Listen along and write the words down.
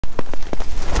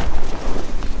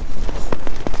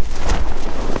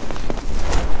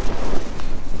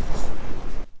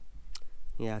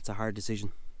it's a hard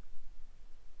decision.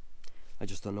 I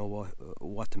just don't know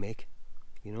what to make,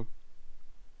 you know.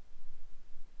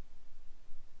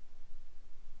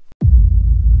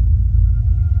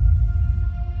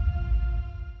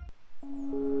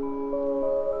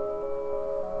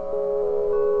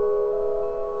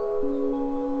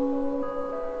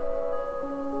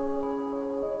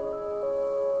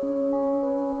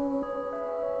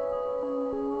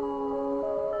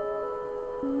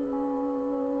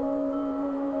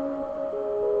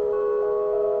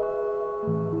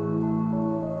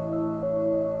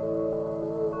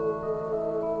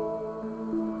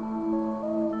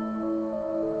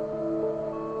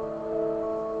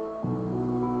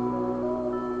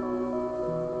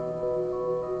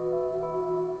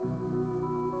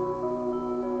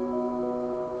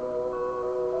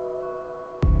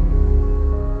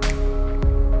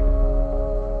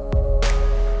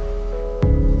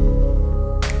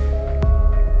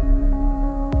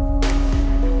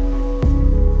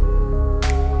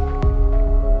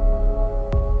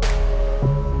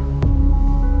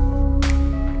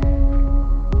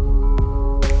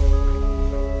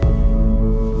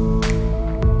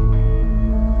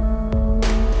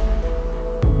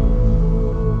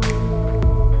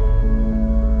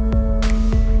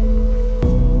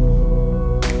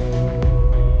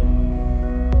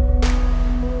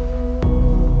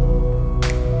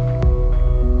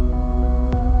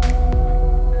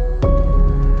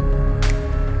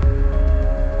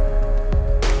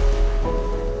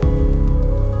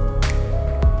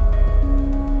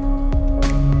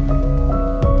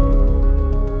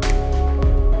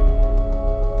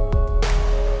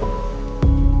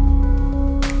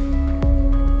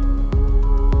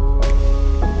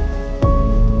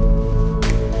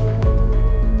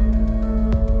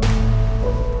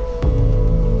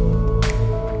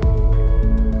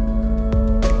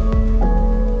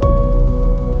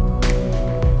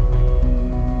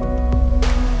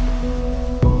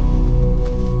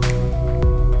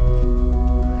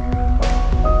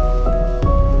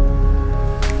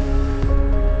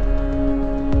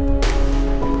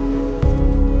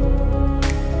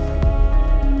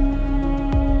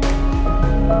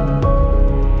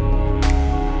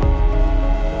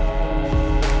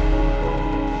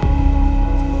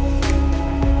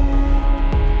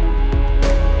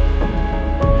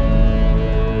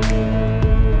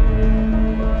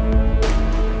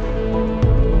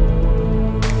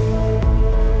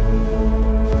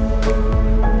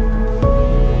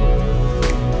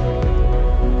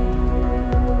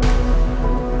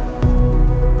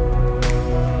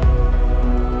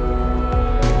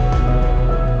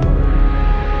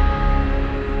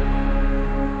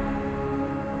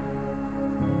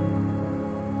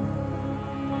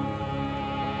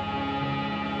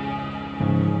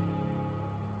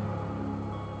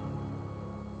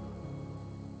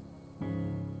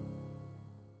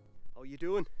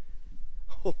 Doing?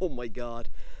 Oh my god,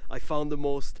 I found the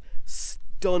most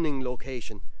stunning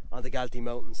location on the Galtee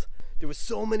Mountains. There were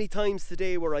so many times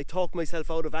today where I talked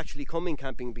myself out of actually coming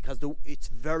camping because it's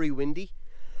very windy.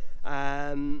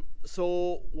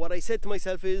 So what I said to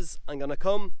myself is, I'm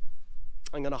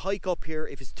gonna hike up here.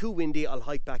 If it's too windy, I'll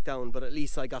hike back down, but at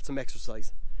least I got some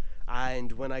exercise.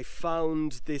 And when I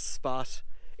found this spot,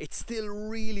 it's still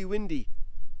really windy,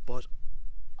 but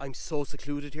I'm so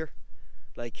secluded here.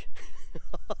 Like,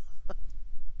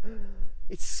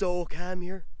 it's so calm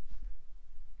here.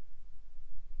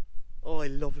 Oh, I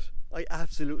love it. I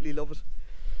absolutely love it.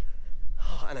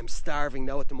 Oh, and I'm starving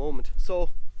now at the moment. So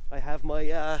I have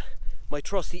my my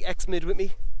trusty X-Mid with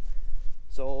me.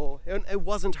 So it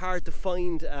wasn't hard to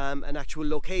find an actual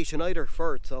location either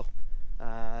for it. So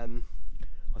I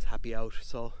was happy out.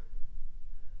 So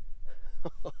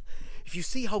if you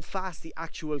see how fast the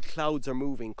actual clouds are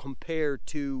moving compared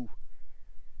to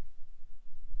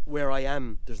where I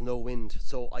am, there's no wind,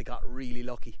 so I got really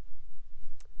lucky.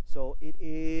 So it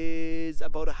is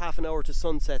about a half an hour to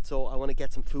sunset, so I want to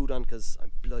get some food on because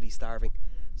I'm bloody starving.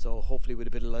 So hopefully with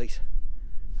a bit of light,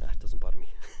 that doesn't bother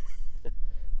me.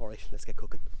 Alright, let's get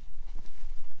cooking.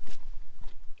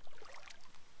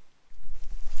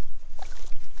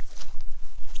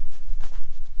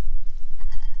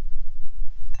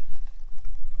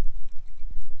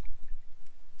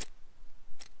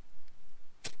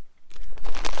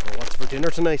 Dinner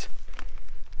tonight,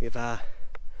 we have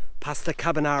pasta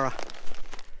carbonara.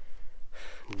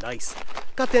 Nice.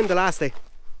 Got them the last day.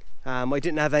 I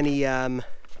didn't have any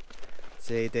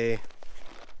say the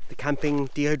camping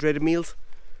dehydrated meals,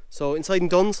 so inside and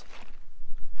Duns,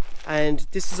 and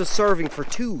this is a serving for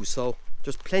two, so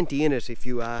there's plenty in it if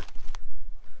you yeah.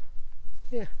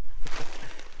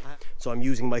 So I'm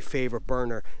using my favourite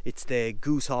burner. It's the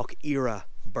Goosehawk Era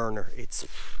burner. It's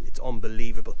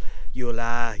unbelievable.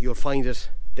 You'll find it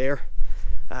there.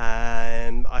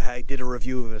 I did a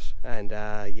review of it, and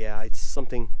yeah, it's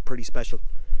something pretty special.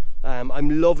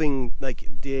 I'm loving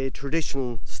like the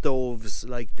traditional stoves,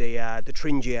 like the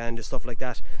Tringia and the stuff like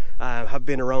that. Have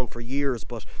been around for years,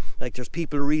 but like there's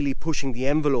people really pushing the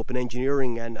envelope in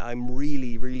engineering, and I'm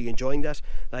really enjoying that.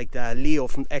 Like Leo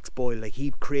from X-Boil, like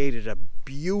he created a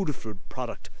beautiful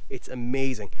product. It's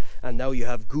amazing. And now you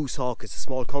have Goosehawk. It's a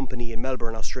small company in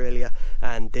Melbourne, Australia,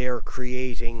 and they're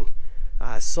creating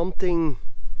something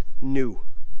new.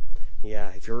 Yeah,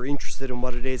 if you're interested in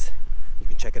what it is, you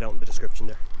can check it out in the description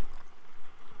there.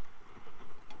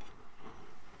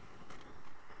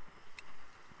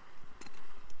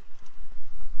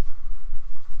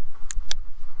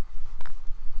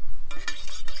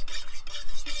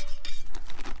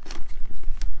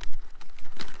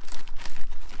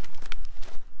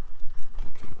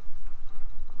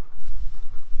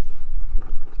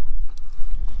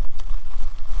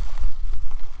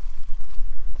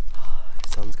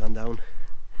 Sun's gone down,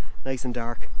 nice and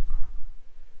dark.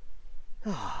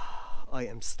 I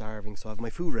am starving, so I have my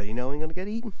food ready now. I'm going to get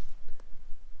eaten.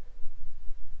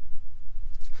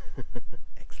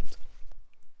 Excellent.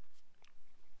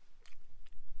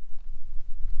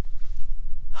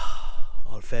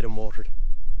 All fed and watered.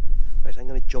 Right, I'm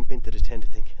going to jump into the tent,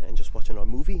 I think, and just watch a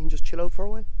movie and just chill out for a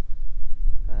while.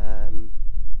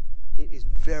 It is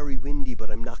very windy,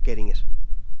 but I'm not getting it.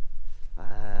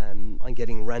 I'm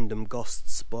getting random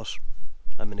gusts, but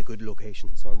I'm in a good location,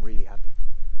 so I'm really happy.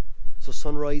 So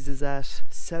sunrise is at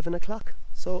 7 o'clock,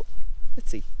 so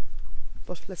let's see.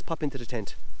 But let's pop into the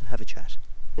tent and have a chat.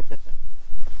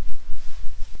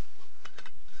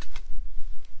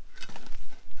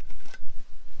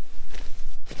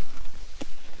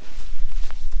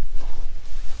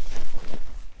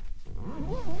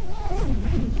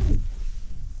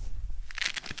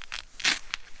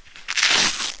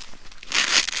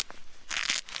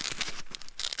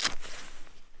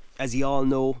 As you all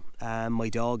know, my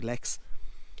dog Lex,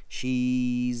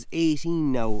 she's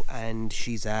 18 now, and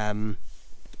she's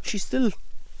still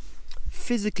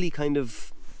physically kind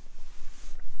of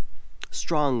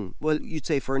strong. Well, you'd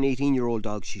say for an 18-year-old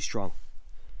dog she's strong,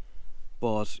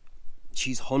 but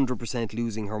she's 100%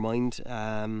 losing her mind.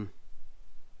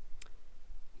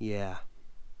 Yeah,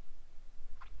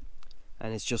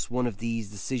 and it's just one of these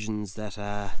decisions that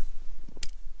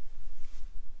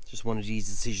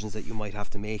you might have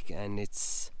to make, and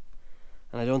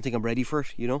I don't think I'm ready for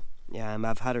it, you know.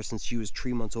 I've had her since she was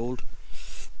 3 months old,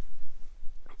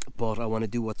 but I want to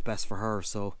do what's best for her,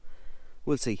 so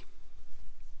we'll see.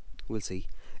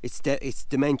 It's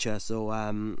dementia, so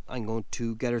I'm going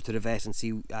to get her to the vet and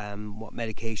see what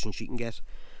medication she can get.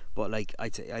 But like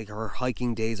I'd say, like, her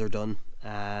hiking days are done.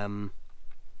 I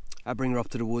bring her up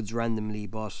to the woods randomly,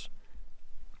 but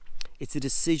it's a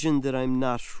decision that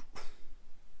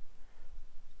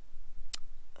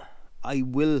I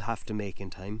will have to make in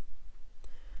time,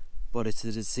 but it's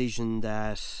a decision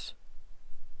that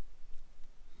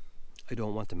I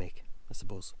don't want to make, I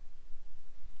suppose.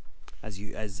 As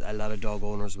a lot of dog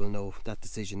owners will know, that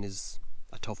decision is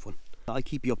a tough one. I'll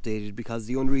keep you updated, because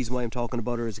the only reason why I'm talking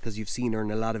about her is because you've seen her in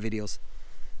a lot of videos.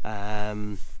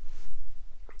 I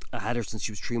had her since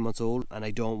she was 3 months old, and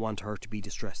I don't want her to be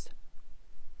distressed.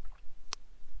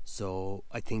 So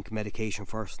I think medication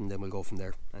first, and then we'll go from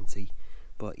there and see.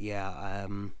 But yeah,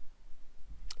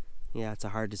 it's a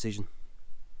hard decision.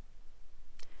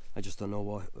 I just don't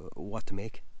know what to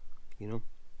make, you know.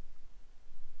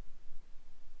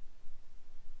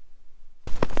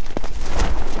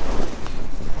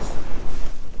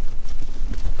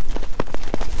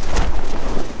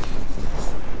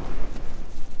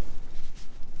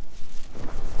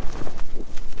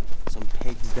 Some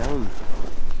pegs down.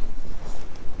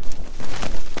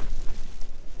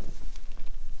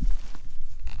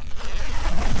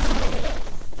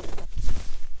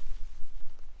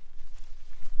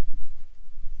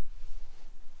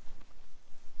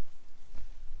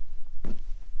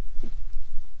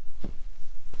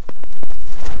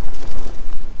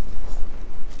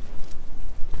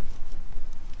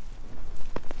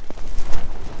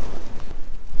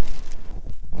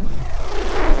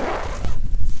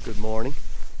 Morning.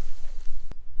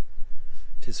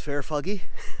 'Tis fair foggy.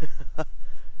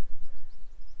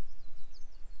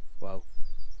 Wow.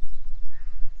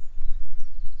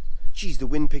 Jeez, the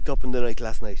wind picked up in the night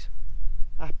last night.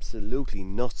 Absolutely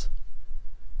nuts.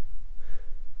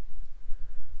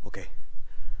 Okay,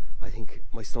 I think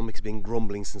my stomach's been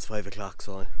grumbling since 5 o'clock,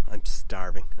 so I'm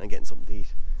starving. I'm getting something to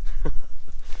eat.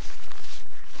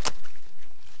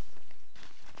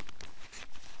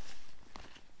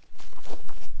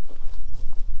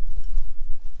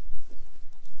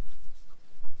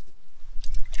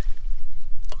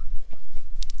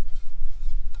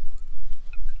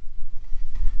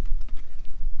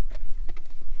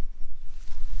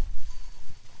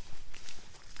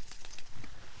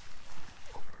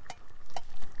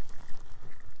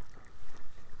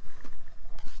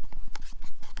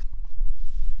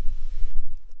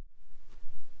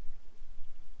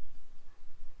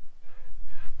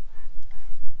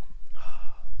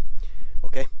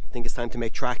 it's time to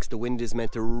make tracks. The wind is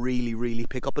meant to really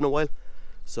pick up in a while.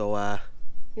 So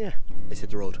yeah, let's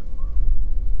hit the road.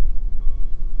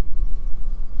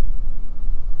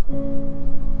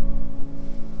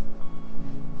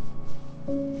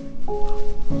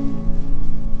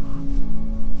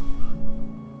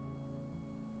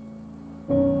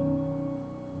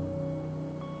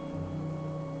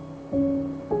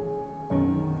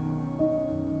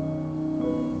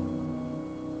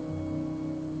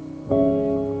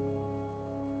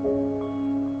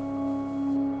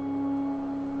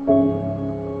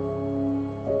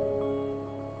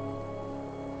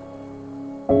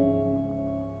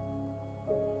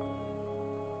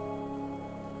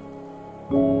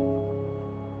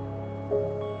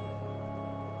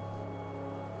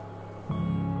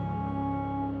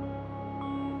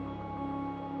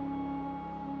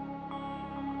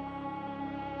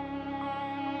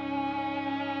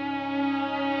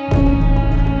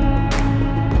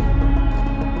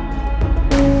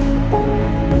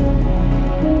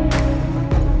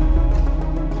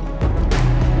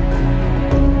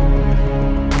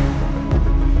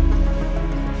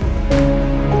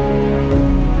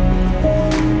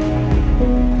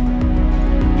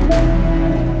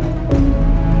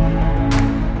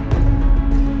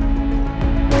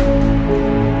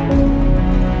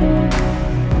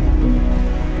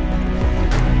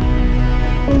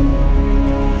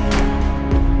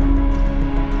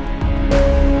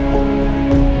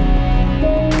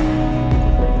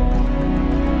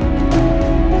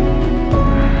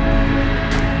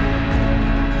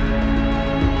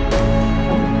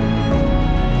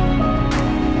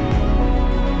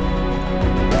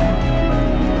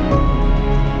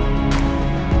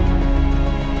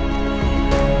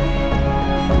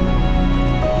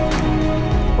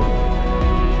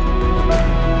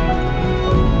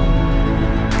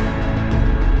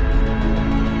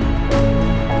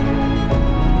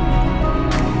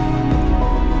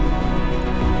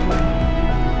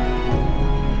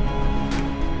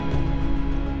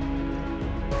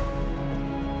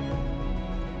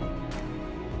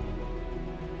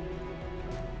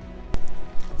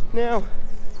 Now,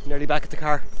 nearly back at the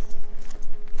car.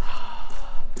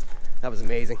 That was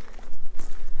amazing.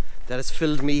 That has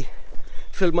filled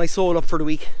my soul up for the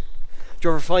week. Do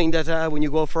you ever find that when you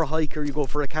go for a hike or you go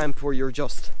for a camp where you're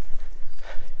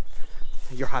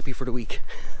happy for the week?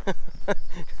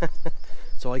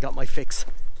 So I got my fix.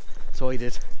 So I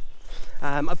did.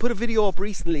 I put a video up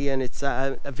recently, and it's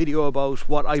a video about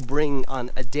what I bring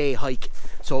on a day hike.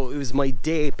 So it was my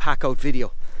day pack out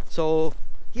video. So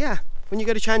yeah, when you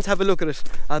get a chance, have a look at it.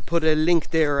 I'll put a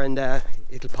link there and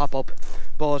it'll pop up.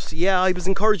 But yeah, I was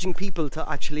encouraging people to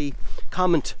actually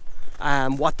comment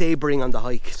what they bring on the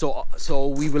hike, so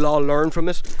we will all learn from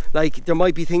it. Like, there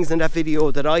might be things in that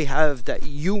video that I have that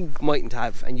you mightn't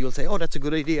have, and you'll say, oh, that's a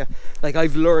good idea. Like,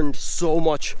 I've learned so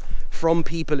much from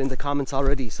people in the comments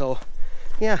already. So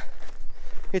yeah,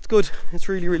 it's good. It's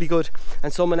really good.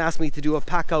 And someone asked me to do a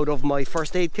pack out of my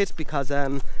first aid kit, because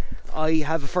I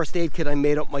have a first aid kit I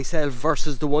made up myself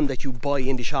versus the one that you buy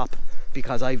in the shop,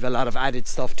 because I have a lot of added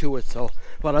stuff to it. So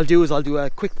what I'll do is I'll do a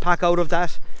quick pack out of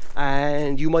that,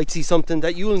 and you might see something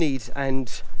that you'll need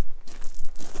and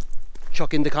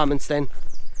chuck in the comments then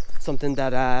something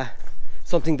that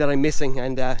I'm missing,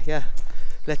 and yeah,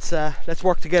 let's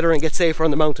work together and get safer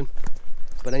on the mountain.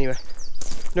 But anyway,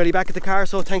 nearly back at the car,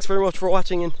 so thanks very much for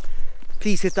watching, and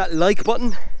please hit that like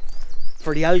button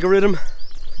for the algorithm.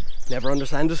 Never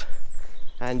understand it.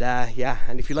 And yeah,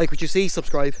 and if you like what you see,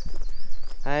 subscribe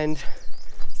and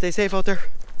stay safe out there.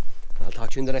 I'll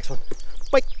talk to you in the next one.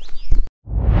 Bye.